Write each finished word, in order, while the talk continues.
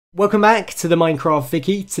Welcome back to the Minecraft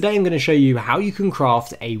Viki. Today I'm going to show you how you can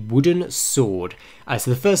craft a wooden sword.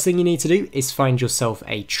 So the first thing you need to do is find yourself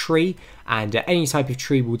a tree, and any type of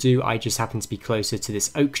tree will do. I just happen to be closer to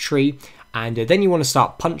this oak tree, and then you want to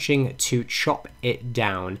start punching to chop it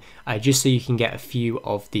down, just so you can get a few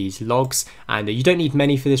of these logs. And you don't need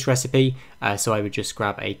many for this recipe, so I would just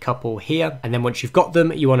grab a couple here, and then once you've got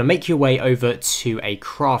them, you want to make your way over to a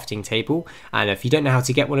crafting table. And if you don't know how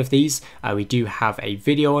to get one of these, we do have a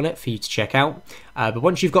video on it for you to check out. But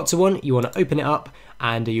once you've got to one, you want to open it up,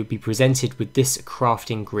 and you'll be presented with this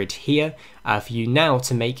crafting grid here for you now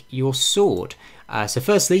to make your sword. So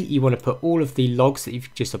firstly, you want to put all of the logs that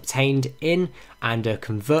you've just obtained in and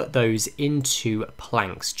convert those into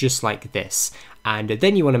planks, just like this. And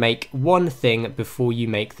then you want to make one thing before you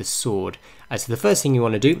make the sword. So the first thing you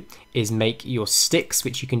want to do is make your sticks,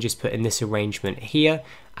 which you can just put in this arrangement here.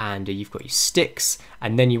 And you've got your sticks,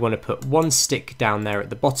 and then you want to put one stick down there at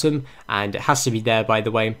the bottom, and it has to be there, by the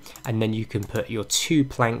way, and then you can put your 2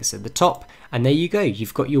 planks at the top, and there you go,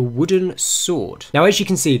 you've got your wooden sword. Now, as you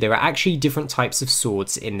can see, there are actually different types of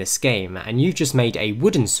swords in this game, and you've just made a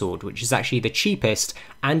wooden sword, which is actually the cheapest,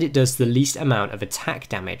 and it does the least amount of attack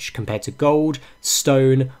damage compared to gold,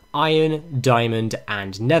 stone, iron, diamond,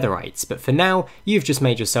 and netherites. But for now, you've just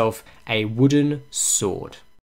made yourself a wooden sword.